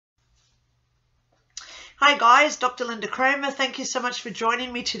Hi guys, Dr. Lynda Cramer. Thank you so much for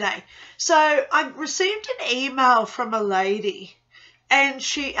joining me today. So I received an email from a lady and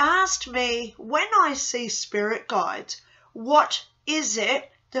she asked me, when I see spirit guides, what is it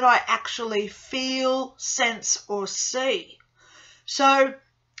that I actually feel, sense or see? So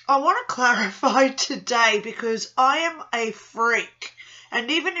I want to clarify today because I am a freak.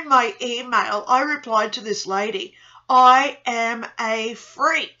 And even in my email, I replied to this lady, I am a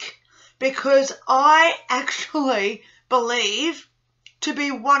freak. Because I actually believe to be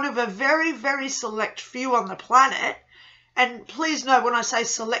one of a very, very select few on the planet. And please know when I say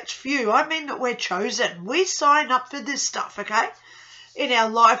select few, I mean that we're chosen. We sign up for this stuff, okay, in our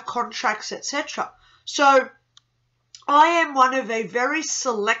life contracts, etc. So I am one of a very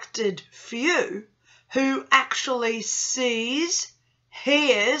selected few who actually sees,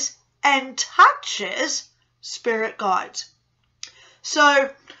 hears, and touches spirit guides.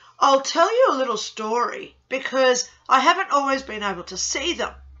 So I'll tell you a little story because I haven't always been able to see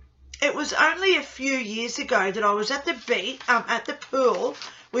them. It was only a few years ago that I was at the beach, at the pool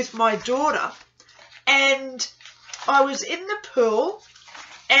with my daughter, and I was in the pool,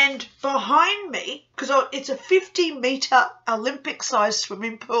 and behind me, because it's a 50-metre Olympic-sized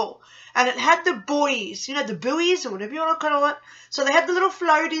swimming pool, and it had the buoys, you know, the buoys or whatever you want to call it. So they had the little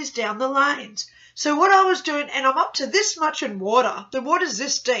floaties down the lanes. So what I was doing, and I'm up to this much in water. The water's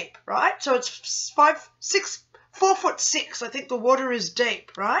this deep, right? So it's 4'6". I think the water is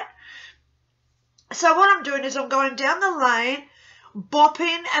deep, right? So what I'm doing is I'm going down the lane,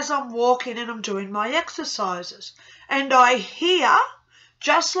 bopping as I'm walking, and I'm doing my exercises. And I hear,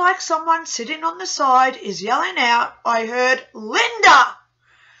 just like someone sitting on the side is yelling out, I heard, Lynda!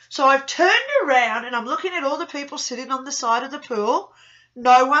 So I've turned around and I'm looking at all the people sitting on the side of the pool.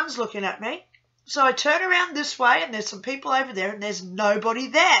 No one's looking at me. So I turn around this way and there's some people over there and there's nobody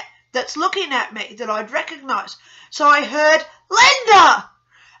there that's looking at me that I'd recognise. So I heard, Lynda!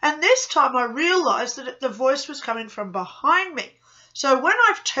 And this time I realised that the voice was coming from behind me. So when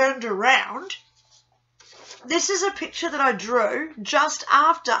I've turned around, this is a picture that I drew just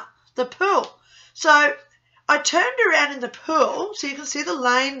after the pool. So I turned around in the pool, so you can see the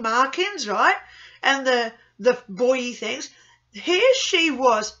lane markings, right? And the buoy things. Here she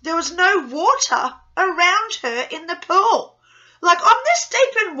was. There was no water around her in the pool. Like, I'm this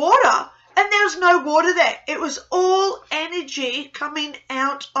deep in water and there was no water there. It was all energy coming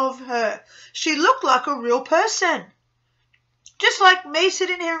out of her. She looked like a real person. Just like me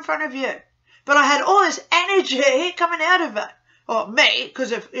sitting here in front of you. But I had all this energy coming out of her. Or me,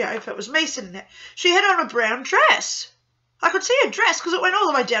 because if it was me sitting there. She had on a brown dress. I could see her dress because it went all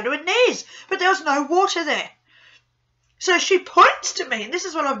the way down to her knees. But there was no water there. So she points to me, and this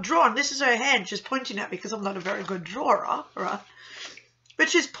is what I've drawn. This is her hand. She's pointing at me because I'm not a very good drawer, right? But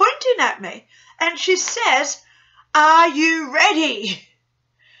she's pointing at me, and she says, are you ready?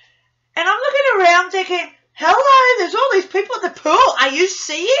 And I'm looking around thinking, hello, there's all these people at the pool. Are you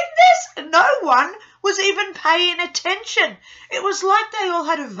seeing this? And no one was even paying attention. It was like they all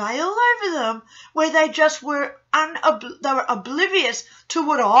had a veil over them where they just were they were oblivious to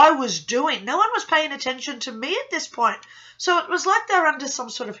what I was doing. No one was paying attention to me at this point. So it was like they were under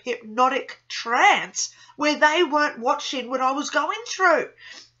some sort of hypnotic trance where they weren't watching what I was going through.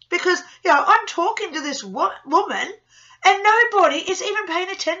 Because, I'm talking to this woman and nobody is even paying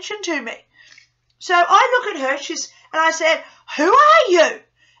attention to me. So I look at her and I said, who are you?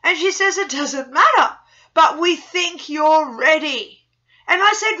 And she says, it doesn't matter, but we think you're ready. And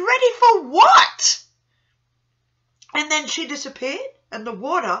I said, ready for what? And then she disappeared and the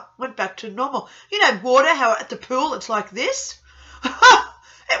water went back to normal. You know, water, how at the pool it's like this?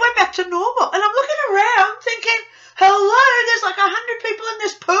 It went back to normal. And I'm looking around thinking, hello, there's like 100 people in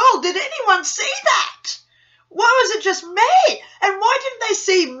this pool. Did anyone see that? Why was it just me? And why didn't they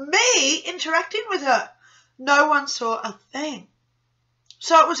see me interacting with her? No one saw a thing.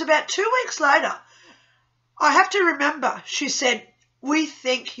 So it was about 2 weeks later. I have to remember, she said, we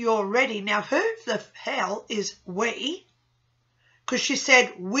think you're ready. Now, who the hell is we? Because she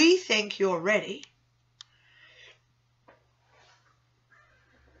said, we think you're ready.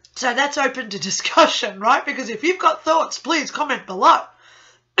 So that's open to discussion, right? Because if you've got thoughts, please comment below.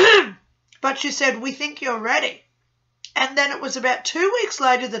 But she said, we think you're ready. And then it was about 2 weeks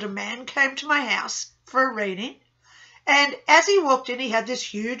later that a man came to my house for a reading. And as he walked in, he had this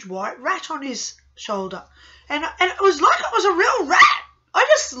huge white rat on his shoulder. And it was like it was a real rat. I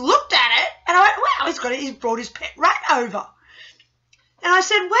just looked at it and I went, wow, he's brought his pet rat over. And I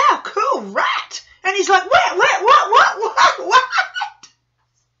said, wow, cool rat. And he's like, what?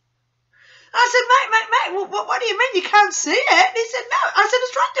 I said, mate, what do you mean you can't see it? And he said, no. I said,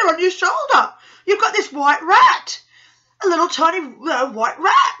 it's right there on your shoulder. You've got this white rat, a little tiny white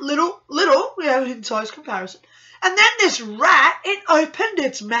rat, little, in size comparison. And then this rat, it opened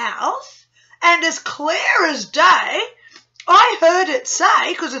its mouth, and as clear as day, I heard it say,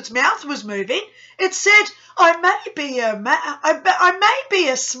 because its mouth was moving, it said, I may be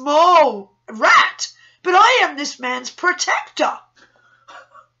a small rat, but I am this man's protector.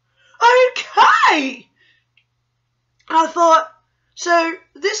 Okay. I thought, so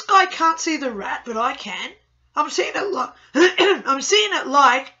this guy can't see the rat, but I can. I'm seeing it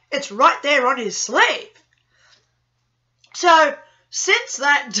like it's right there on his sleeve. So since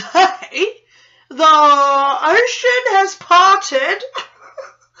that day, the ocean has parted,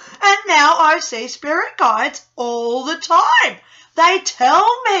 and now I see spirit guides all the time. They tell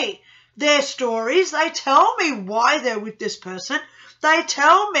me their stories. They tell me why they're with this person. They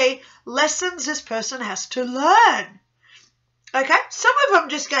tell me lessons this person has to learn. Okay, some of them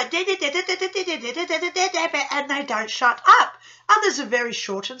just go and they don't shut up. Others are very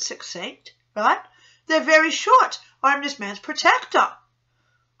short and succinct, right? They're very short. I'm this man's protector.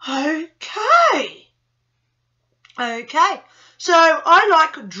 Okay. So I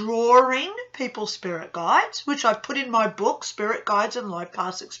like drawing people's spirit guides, which I put in my book, Spirit Guides and Life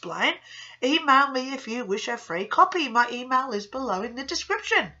Paths Explained. Email me if you wish a free copy. My email is below in the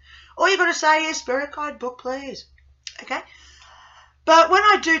description. All you've got to say is Spirit Guide book, please. Okay. But when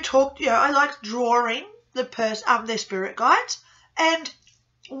I do talk, I like drawing their spirit guides. And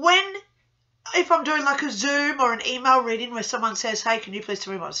if I'm doing like a Zoom or an email reading where someone says, hey, can you please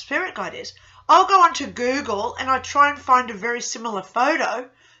tell me what a spirit guide is? I'll go onto Google and I try and find a very similar photo.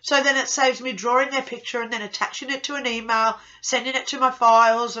 So then it saves me drawing their picture and then attaching it to an email, sending it to my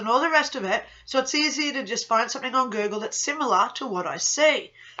files and all the rest of it. So it's easier to just find something on Google that's similar to what I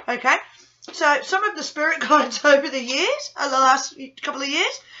see. Okay. So some of the spirit guides over the last couple of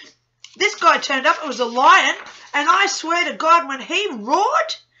years, this guy turned up, it was a lion, and I swear to God, when he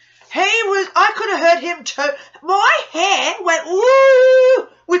roared, I could have heard him too. My hair went, ooh,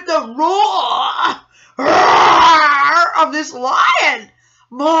 with the roar of this lion.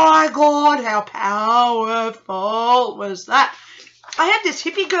 My God, how powerful was that? I had this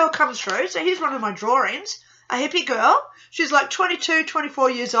hippie girl come through, so here's one of my drawings, a hippie girl. She's like 22,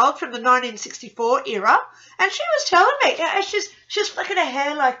 24 years old from the 1964 era. And she was telling me, she's flicking her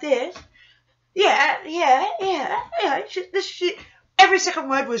hair like this. Yeah. Every second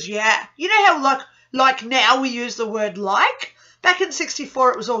word was yeah. You know how like now we use the word like? Back in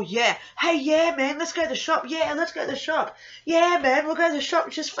 64 it was all yeah. Hey, yeah, man, let's go to the shop. Yeah, let's go to the shop. Yeah, man, we'll go to the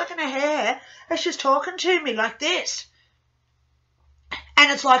shop. She's flicking her hair and she's talking to me like this.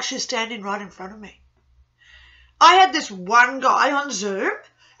 And it's like she's standing right in front of me. I had this one guy on Zoom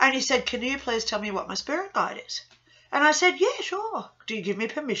and he said, can you please tell me what my spirit guide is? And I said, yeah, sure. Do you give me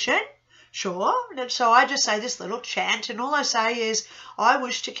permission? Sure. And so I just say this little chant and all I say is, I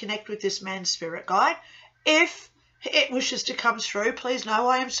wish to connect with this man's spirit guide. If it wishes to come through, please know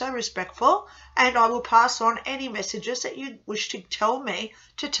I am so respectful and I will pass on any messages that you wish to tell me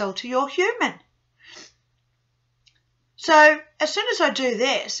to tell to your human. So as soon as I do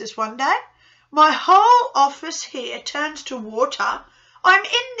this one day, my whole office here turns to water. I'm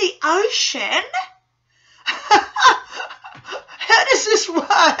in the ocean. How does this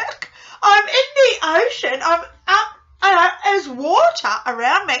work? I'm in the ocean. I'm up. There's water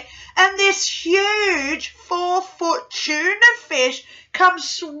around me. And this huge 4-foot tuna fish comes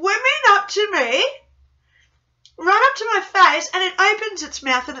swimming up to me, right up to my face, and it opens its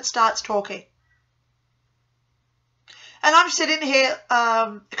mouth and it starts talking. And I'm sitting here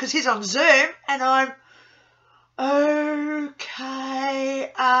because he's on Zoom and I'm,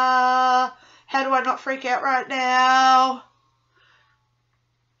 okay, how do I not freak out right now?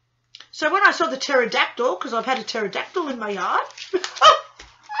 So when I saw the pterodactyl, because I've had a pterodactyl in my yard, the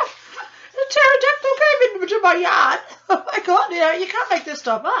pterodactyl came into my yard. Oh my God, you can't make this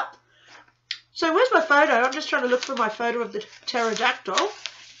stuff up. So where's my photo? I'm just trying to look for my photo of the pterodactyl.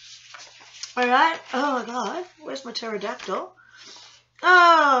 All right. Oh, my God. Where's my pterodactyl?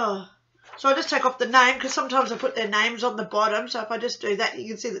 Oh. So I just take off the name because sometimes I put their names on the bottom. So if I just do that, you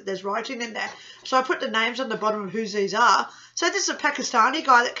can see that there's writing in there. So I put the names on the bottom of who these are. So this is a Pakistani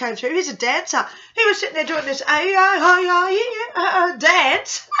guy that came through. He's a dancer. He was sitting there doing this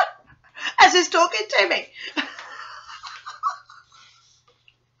dance as he's talking to me.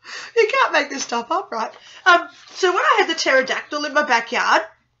 You can't make this stuff up, right? So when I had the pterodactyl in my backyard,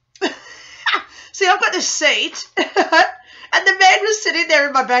 see, I've got this seat, and the man was sitting there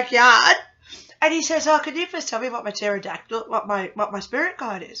in my backyard, And he says, oh, can you first tell me what my pterodactyl, what my spirit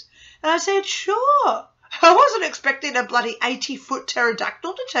guide is? And I said, sure. I wasn't expecting a bloody 80-foot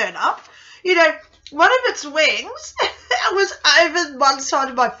pterodactyl to turn up. You know, one of its wings was over one side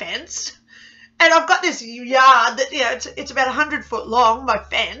of my fence. And I've got this yard that, you know, it's about 100 foot long, my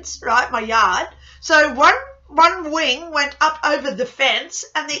fence, right, my yard. So one wing went up over the fence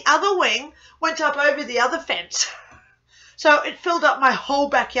and the other wing went up over the other fence. So it filled up my whole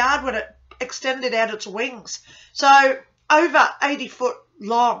backyard when it extended out its wings. So over 80 foot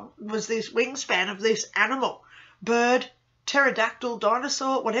long was this wingspan of this animal, bird, pterodactyl,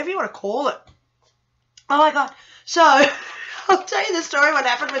 dinosaur, whatever you want to call it. Oh my God. So I'll tell you the story what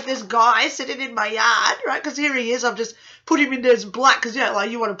happened with this guy sitting in my yard, right? Because here he is. I've just put him in this black because, you know, like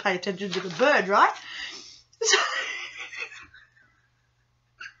you want to pay attention to the bird, right? So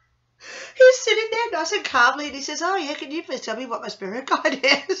he's sitting there nice and calmly and he says, oh yeah, can you please tell me what my spirit guide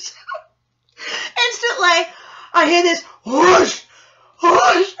is? Instantly, I hear this whoosh,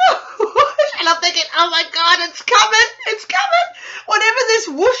 whoosh, whoosh, and I'm thinking, oh my God, it's coming, whatever this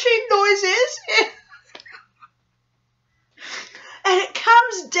whooshing noise is. And it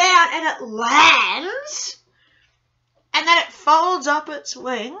comes down and it lands, and then it folds up its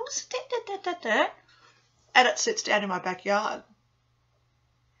wings, and it sits down in my backyard.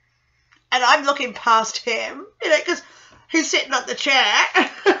 And I'm looking past him, you know, because he's sitting on the chair,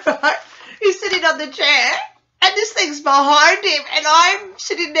 right? He's sitting on the chair, and this thing's behind him, and I'm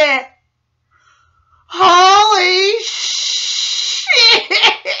sitting there. Holy shit!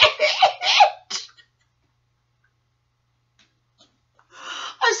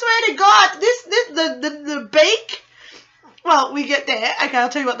 I swear to God, the beak. Well, we get there. Okay, I'll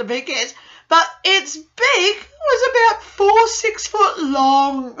tell you what the beak is. But its beak was about 4-6 foot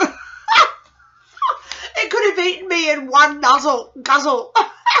long. It could have eaten me in one guzzle.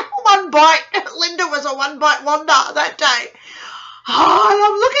 One bite. Lynda was a one-bite wonder that day. Oh, and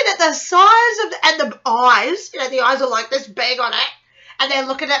I'm looking at the size of and the eyes. You know, the eyes are like this big on it. And they're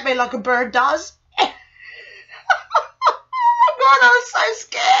looking at me like a bird does. Oh, God, I was so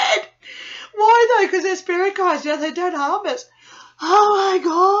scared. Why, though? Because they're spirit guides. You know, they don't harm us. Oh, my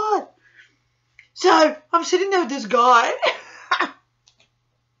God. So I'm sitting there with this guy.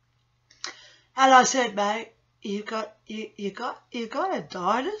 And I said, mate, you got a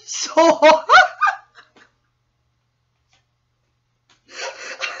dinosaur.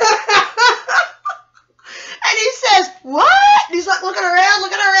 And he says, what? And he's like looking around,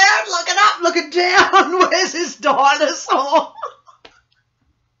 looking up, looking down. Where's this dinosaur?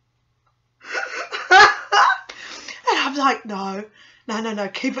 And I'm like, no,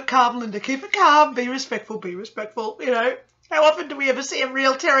 keep it calm, Lynda, keep it calm. Be respectful, you know. How often do we ever see a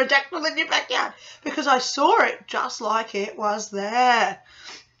real pterodactyl in your backyard? Because I saw it just like it was there.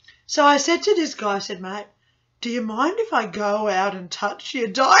 So I said to this guy, I said, mate, do you mind if I go out and touch your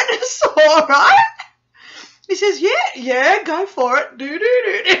dinosaur, right? He says, yeah, go for it. Do. You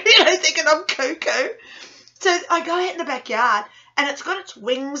know, thinking I'm cuckoo. So I go out in the backyard and it's got its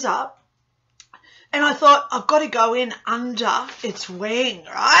wings up. And I thought, I've got to go in under its wing,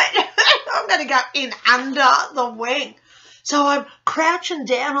 right? I'm going to go in under the wing. So I'm crouching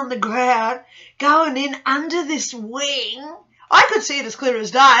down on the ground, going in under this wing. I could see it as clear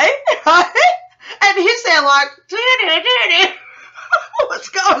as day, right? And he's there like, what's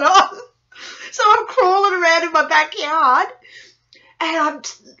going on? So I'm crawling around in my backyard, and I'm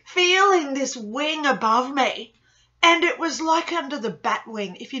feeling this wing above me. And it was like under the bat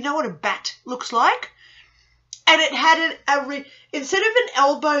wing, if you know what a bat looks like. And it had instead of an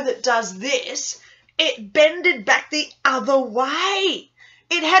elbow that does this, it bended back the other way.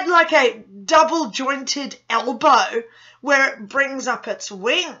 It had like a double jointed elbow where it brings up its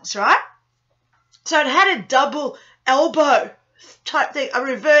wings, right? So it had a double elbow type thing, a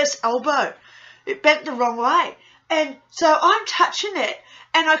reverse elbow. It bent the wrong way. And so I'm touching it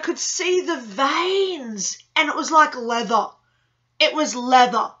and I could see the veins and it was like leather. It was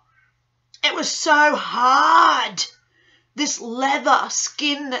leather. It was so hard. This leather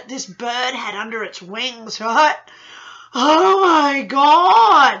skin that this bird had under its wings, right? Oh my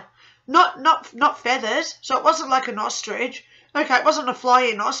God. Not feathers. So it wasn't like an ostrich. Okay, it wasn't a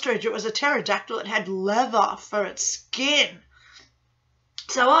flying ostrich. It was a pterodactyl. It had leather for its skin.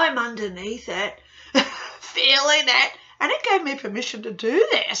 So I'm underneath it, feeling it. And it gave me permission to do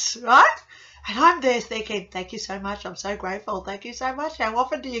this, right? And I'm there thinking, thank you so much. I'm so grateful. Thank you so much. How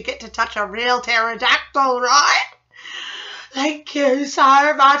often do you get to touch a real pterodactyl, right? Thank you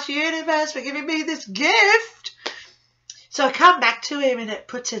so much, universe, for giving me this gift. So I come back to him and it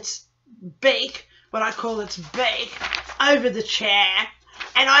puts its beak, what I call its beak, over the chair.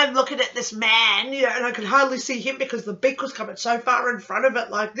 And I'm looking at this man, you know, and I could hardly see him because the beak was coming so far in front of it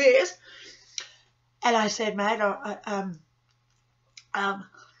like this. And I said, mate,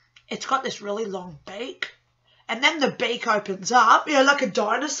 it's got this really long beak. And then the beak opens up, you know, like a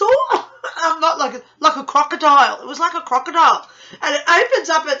dinosaur. Not like a crocodile. It was like a crocodile. And it opens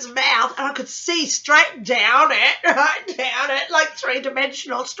up its mouth, and I could see straight down it, right down it, like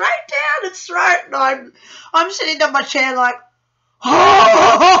three-dimensional, straight down its throat. And I'm sitting on my chair like,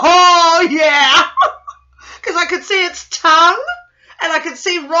 oh, yeah. Because I could see its tongue, and I could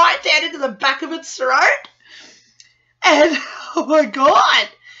see right down into the back of its throat. And, oh, my God.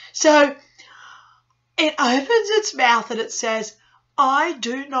 So it opens its mouth, and it says, I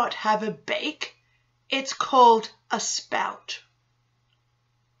do not have a beak. It's called a spout.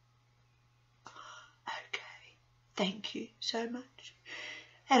 Okay, thank you so much.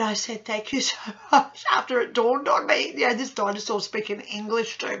 And I said, thank you so much after it dawned on me. You know, this dinosaur speaking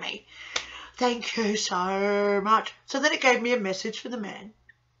English to me. Thank you so much. So then it gave me a message for the man.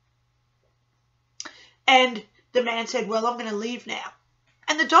 And the man said, well, I'm going to leave now.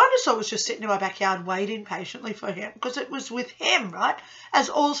 And the dinosaur was just sitting in my backyard waiting patiently for him because it was with him, right? As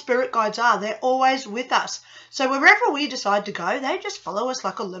all spirit guides are, they're always with us. So wherever we decide to go, they just follow us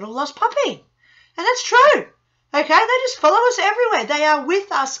like a little lost puppy. And that's true, okay? They just follow us everywhere. They are with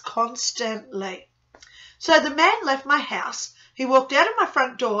us constantly. So the man left my house. He walked out of my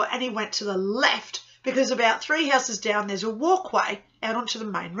front door and he went to the left because about 3 houses down there's a walkway out onto the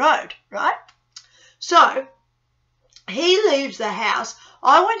main road, right? So he leaves the house.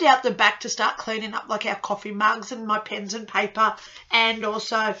 I went out the back to start cleaning up like our coffee mugs and my pens and paper and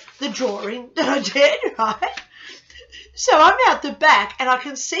also the drawing that I did, right? So I'm out the back and I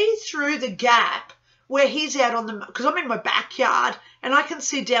can see through the gap where he's out on the, because I'm in my backyard and I can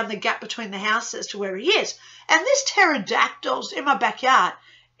see down the gap between the houses to where he is. And this pterodactyl's in my backyard.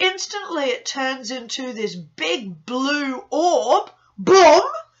 Instantly it turns into this big blue orb. Boom!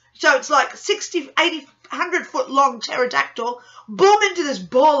 So it's like 60, 80, 100-foot long pterodactyl, boom, into this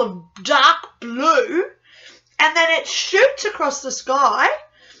ball of dark blue, and then it shoots across the sky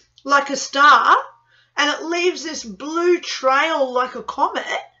like a star, and it leaves this blue trail like a comet,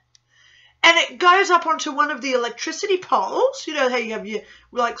 and it goes up onto one of the electricity poles. You know how you have your,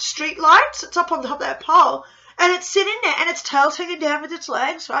 like, street lights? It's up on the top of that pole, and it's sitting there, and its tail's hanging down with its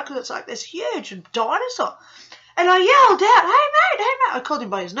legs, right, because it's like this huge dinosaur. And I yelled out, hey, mate, I called him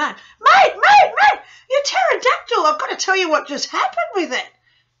by his name. Mate, you're pterodactyl. I've got to tell you what just happened with it.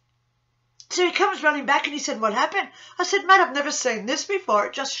 So he comes running back and he said, what happened? I said, mate, I've never seen this before.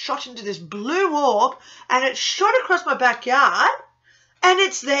 It just shot into this blue orb and it shot across my backyard and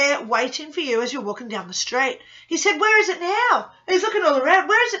it's there waiting for you as you're walking down the street. He said, where is it now? And he's looking all around.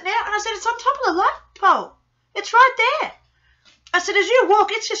 Where is it now? And I said, it's on top of the light pole. It's right there. I said, as you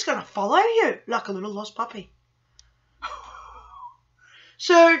walk, it's just going to follow you like a little lost puppy.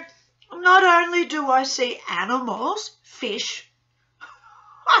 So not only do I see animals, fish,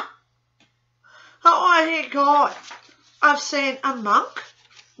 oh my God, I've seen a monk.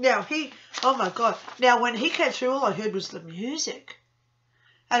 Now oh my God. Now when he came through, all I heard was the music.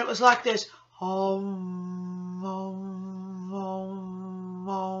 And it was like this, om, om, om,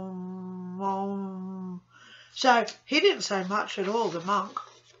 om, om. So he didn't say much at all, the monk.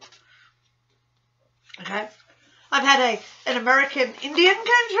 Okay. I've had an American Indian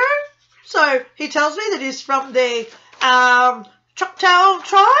came through. So he tells me that he's from the Choctaw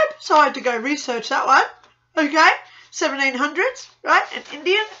tribe. So I had to go research that one. Okay. 1700s, right? An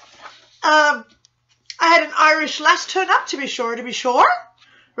Indian. I had an Irish lass turn up, to be sure.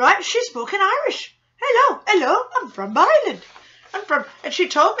 Right? She spoke in Irish. Hello, I'm from Ireland. And she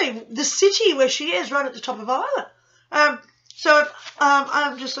told me the city where she is right at the top of Ireland. So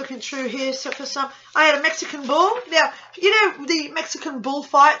I'm just looking through here. So for some, I had a Mexican bull. Now, you know the Mexican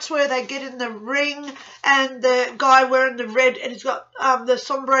bullfights where they get in the ring and the guy wearing the red and he's got the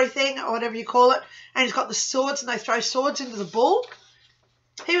sombre thing or whatever you call it, and he's got the swords and they throw swords into the bull.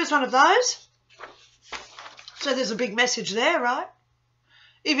 He was one of those. So there's a big message there, right?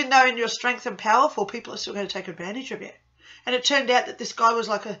 Even though in your strength and powerful, people are still going to take advantage of you. And it turned out that this guy was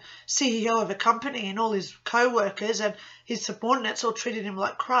like a CEO of a company and all his co-workers and his subordinates all treated him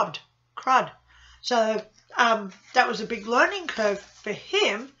like crud. So that was a big learning curve for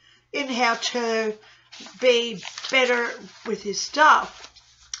him in how to be better with his stuff.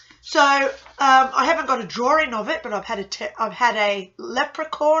 So I haven't got a drawing of it, but I've had a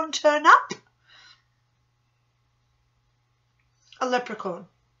leprechaun turn up. A leprechaun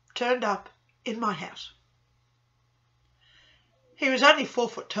turned up in my house. He was only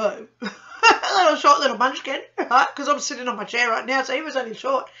 4'2", like little short little munchkin, right? Because I'm sitting on my chair right now, so he was only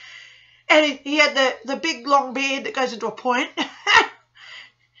short. And he had the big long beard that goes into a point.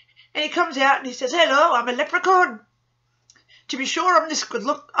 And he comes out and he says, "Hello, I'm a leprechaun. To be sure,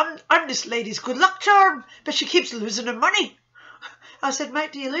 I'm this lady's good luck charm, but she keeps losing her money." I said,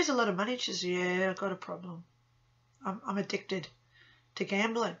 "Mate, do you lose a lot of money?" She says, "Yeah, I've got a problem. I'm addicted to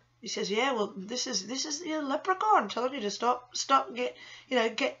gambling." He says, "Yeah, well, this is the leprechaun telling you to stop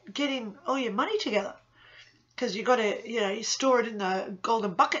getting all your money together, because you got to, you store it in the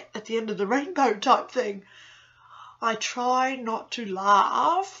golden bucket at the end of the rainbow type thing." I try not to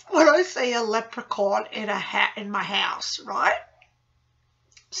laugh when I see a leprechaun in a hat in my house, right?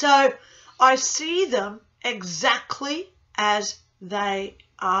 So I see them exactly as they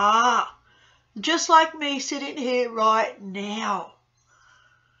are, just like me sitting here right now.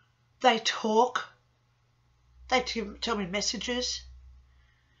 They talk. They tell me messages.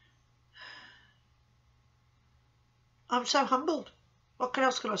 I'm so humbled. What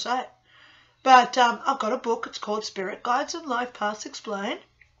else can I say? But I've got a book. It's called Spirit Guides and Life Paths Explained.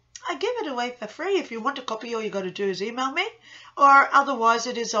 I give it away for free. If you want a copy, all you got to do is email me, or otherwise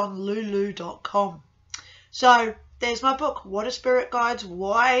it is on lulu.com. So there's my book. What are spirit guides?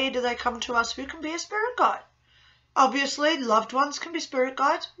 Why do they come to us? Who can be a spirit guide? Obviously, loved ones can be spirit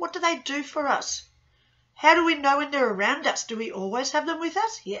guides. What do they do for us? How do we know when they're around us? Do we always have them with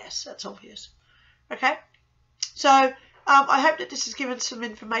us? Yes, that's obvious. Okay, so I hope that this has given some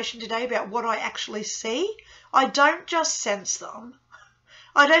information today about what I actually see. I don't just sense them.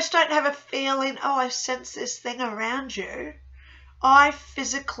 I just don't have a feeling, oh, I sense this thing around you. I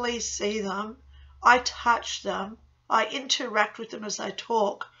physically see them. I touch them. I interact with them as they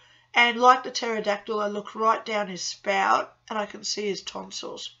talk. And like the pterodactyl, I look right down his spout and I can see his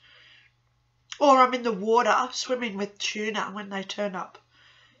tonsils. Or I'm in the water swimming with tuna when they turn up.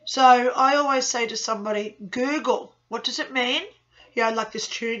 So I always say to somebody, Google, what does it mean? Like this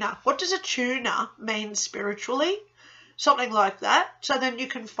tuna. What does a tuna mean spiritually? Something like that. So then you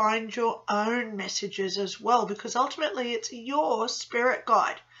can find your own messages as well, because ultimately it's your spirit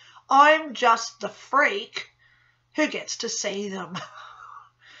guide. I'm just the freak who gets to see them.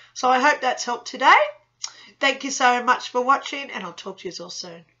 So I hope that's helped today. Thank you so much for watching, and I'll talk to you all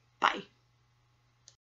soon. Bye.